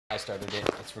I started it.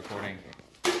 It's recording.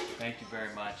 Thank you very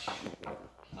much.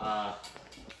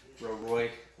 Roy,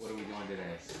 what are we doing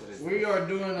today? We are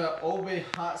doing an Obe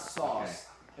hot sauce.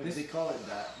 Okay. If they call it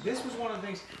that. This was one of the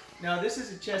things. Now, this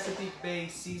is a Chesapeake Bay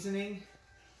seasoning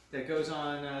that goes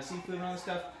on seafood and all this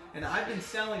stuff. And I've been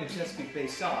selling a Chesapeake Bay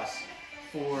sauce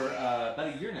for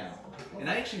about a year now. And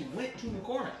I actually went to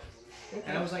McCormick. Okay.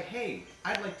 And I was like, hey,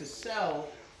 I'd like to sell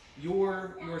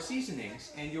your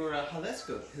seasonings and your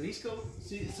Jalisco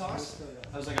sauce.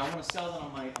 I was like, I want to sell that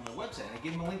on my website. And I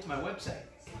gave them a link to my website.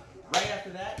 Right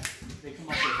after that, they come up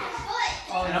with this.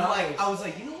 Oh, and I was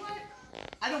like, you know what?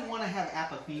 I don't want to have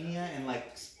apophenia and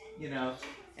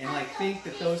think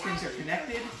that those things are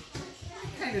connected. I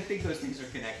kind of think those things are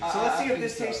connected. So let's see if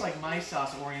this tastes like my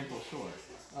sauce, Oriental Shore.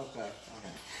 Okay.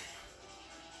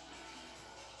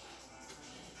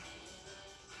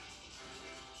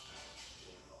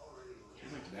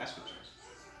 Like Tabasco sauce.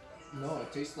 No,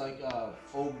 it tastes like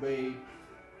Old Bay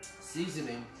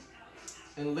seasoning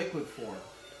in liquid form.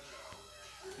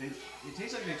 It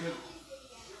tastes like they took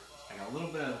like a little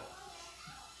bit of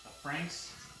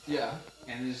Frank's, yeah,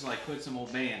 and just like put some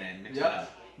Old Bay in it and mix it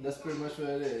up. That's pretty much what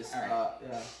it is. All right.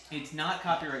 Yeah. It's not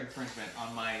copyright infringement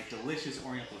on my delicious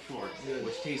Oriental Shore,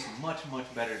 which tastes much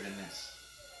better than this.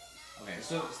 Okay,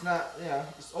 so it's not,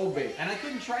 it's Old Bay. And I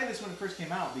couldn't try this when it first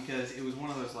came out because it was one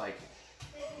of those like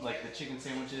the chicken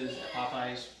sandwiches at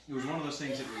Popeyes. It was one of those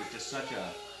things that was just such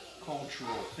a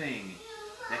cultural thing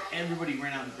that everybody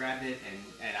ran out and grabbed it, and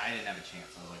I didn't have a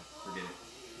chance. I was like, forget it.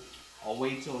 I'll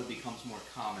wait till it becomes more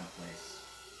commonplace.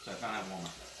 So I found out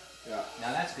Walmart. Yeah.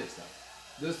 Now that's good stuff.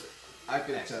 This I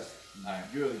could attest. Right.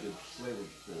 Really good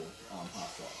flavorful hot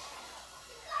sauce.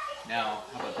 Now,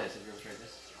 how about this? Have you ever tried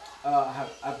this?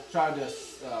 I've tried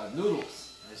this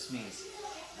noodles. This means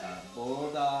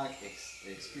Buldak,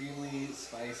 extremely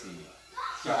spicy.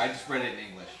 So I just read it in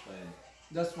English, but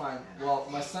that's fine. Yeah. Well,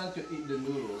 my son could eat the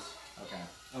noodles. Okay.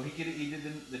 Oh, he did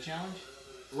the challenge?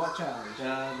 What challenge?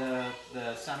 The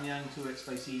Samyang Korean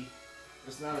spicy.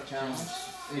 It's not a challenge.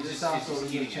 It just sounds sort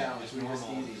of a challenge. It's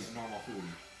normal food.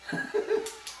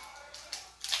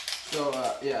 So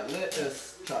yeah, let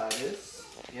us try this.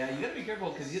 Yeah, you gotta be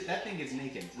careful because that thing gets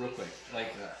naked real quick.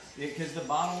 Like, because the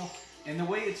bottle and the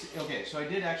way it's okay. So I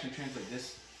did actually translate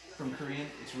this from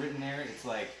Korean. It's written there. It's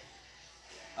like,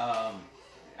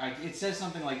 it says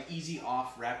something like "easy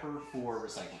off wrapper for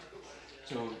recycling."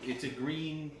 So it's a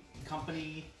green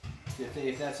company.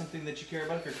 If that's something that you care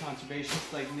about, if you're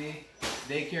conservationist like me,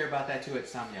 they care about that too at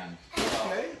Samyang.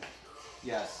 Okay.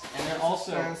 Yes, and they're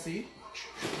also fancy.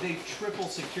 They triple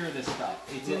secure this stuff.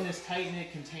 It's in this tight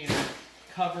knit container,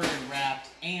 covered and wrapped,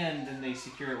 and then they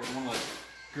secure it with one of those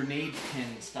grenade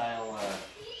pin style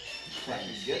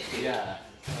things. Yeah.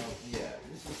 Yeah.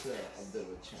 This is a bit of a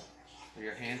challenge. Are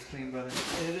your hands clean, brother?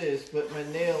 It is, but my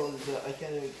nail is. I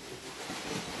can't even.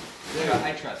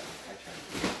 I trust you.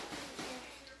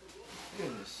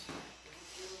 Goodness.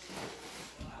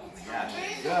 Oh my God.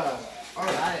 God. All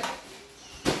right.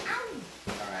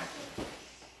 All right.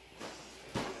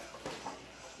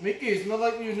 Mickey, it smells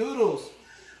like your noodles.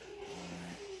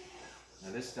 Alright.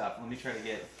 Now this stuff, let me try to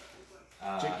get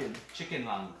chicken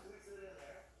lung.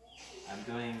 I'm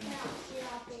doing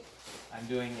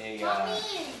a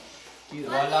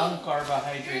walang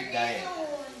carbohydrate diet.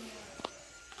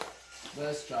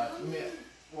 Let's try. Let me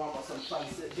warm up some fun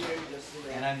sit here just a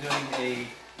minute. And I'm doing a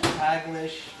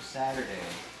Taglish Saturday.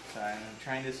 So I'm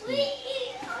trying to speak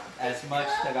as much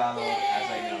Tagalog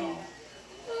as I know.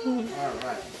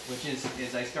 Alright. Which is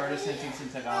I start a sentence in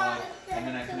Tagalog and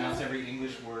then I pronounce every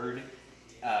English word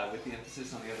with the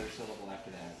emphasis on the other syllable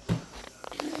after that.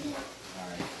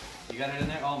 Alright. You got it in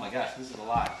there? Oh my gosh, this is a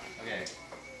lot. Okay.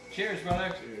 Cheers,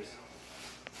 brother. Cheers.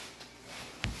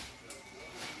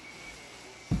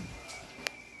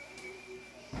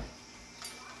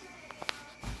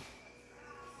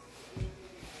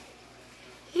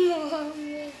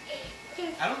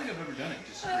 I don't think I've ever done it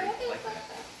just straight like that.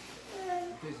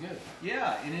 It tastes good.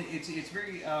 Yeah, and it's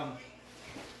very. I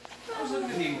was looking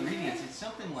at the ingredients. It's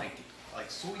something like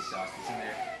soy sauce that's in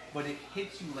there, but it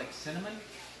hits you like cinnamon,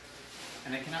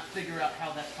 and I cannot figure out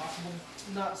how that's possible.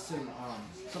 Not cinnamon.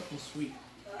 Something sweet.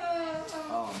 Like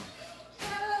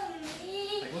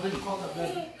what do you call that,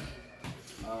 baby?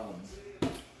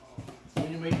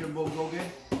 When you make your bulgogi,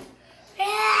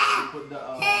 you put the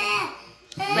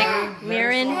like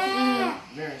mirin. Yeah,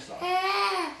 mirin sauce.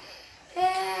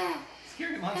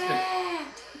 Scary monster.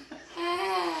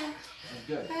 It's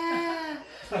good.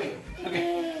 Okay.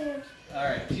 All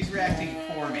right. She's reacting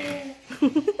for me. All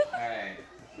right.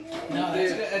 No,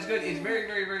 that's good. It's very,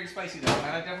 very, very spicy though.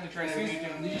 I definitely try to.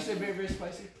 Did you say very, very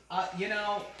spicy? You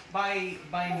know, by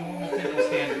normal typical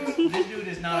standards. this dude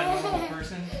is not a normal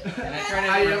person, and I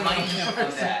try to remind him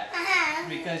of that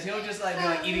because he'll just like be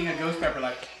like eating a ghost pepper,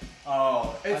 like,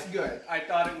 oh, It's good. I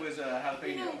thought it was a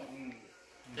jalapeno.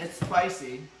 It's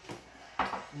spicy,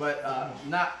 but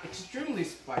not extremely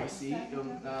spicy.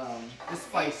 It's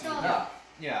spicy. Yeah.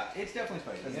 Yeah, it's definitely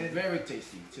spicy. It's very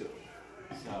tasty too.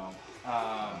 So,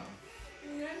 I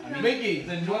mean, Mickey,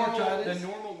 the you wanna try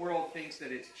normal this? world thinks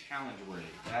that it's challenge worthy.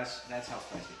 That's how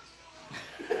spicy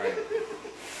it is.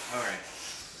 All right.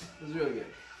 It's really good.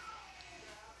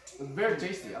 It's very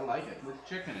tasty. I like it. With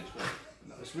chicken, it's great.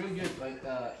 No, it's really good. Like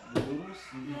the noodles.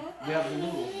 We have the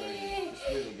noodles very good. It's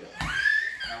really good.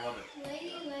 I love it.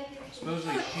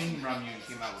 Supposedly Shin Ramyun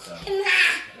came out with a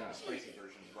spicy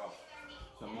version as well.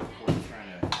 So I'm looking forward to trying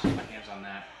to get my hands on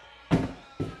that.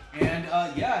 And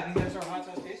yeah, I think that's our hot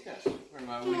sauce taste test.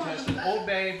 We tested Old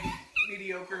Bay,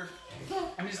 mediocre.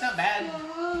 I mean, it's not bad.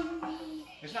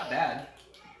 It's not bad.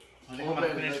 I think I'm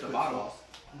gonna finish the bottle.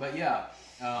 But yeah,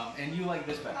 and you like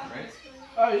this better, right?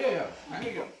 Oh yeah. There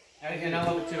you go. And I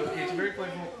love it too. It's very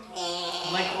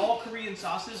flavorful. Like all Korean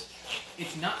sauces,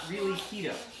 it's not really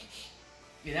keto.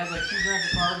 It has like 2 grams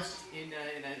of carbs in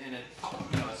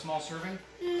a small serving.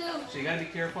 So you gotta be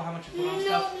careful how much you put on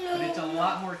stuff. But it's a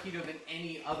lot more keto than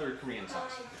any other Korean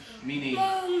sauce. Meaning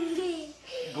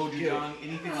gochujang,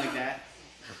 anything like that,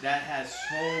 that has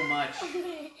so much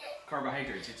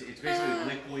carbohydrates. It's basically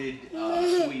liquid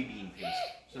soybean paste.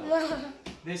 So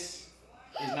this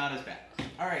is not as bad.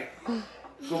 All right,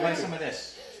 go buy some of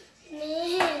this.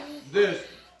 This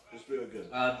is really good.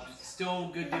 Still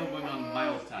good deal going on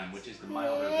mild time, which is the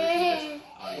milder version of this,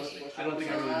 obviously. I don't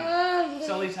think I really need it.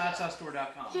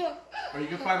 Sully'sHotSauceStore.com. Or you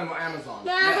can find them on Amazon.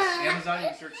 Yes, Amazon. You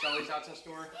can search Sully's Hot Sauce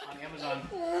Store on Amazon,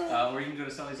 or you can go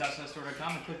to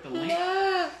Sully'sHotSauceStore.com and click the link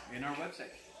in our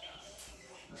website.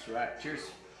 That's right. Cheers.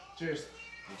 Cheers.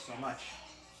 Thanks so much.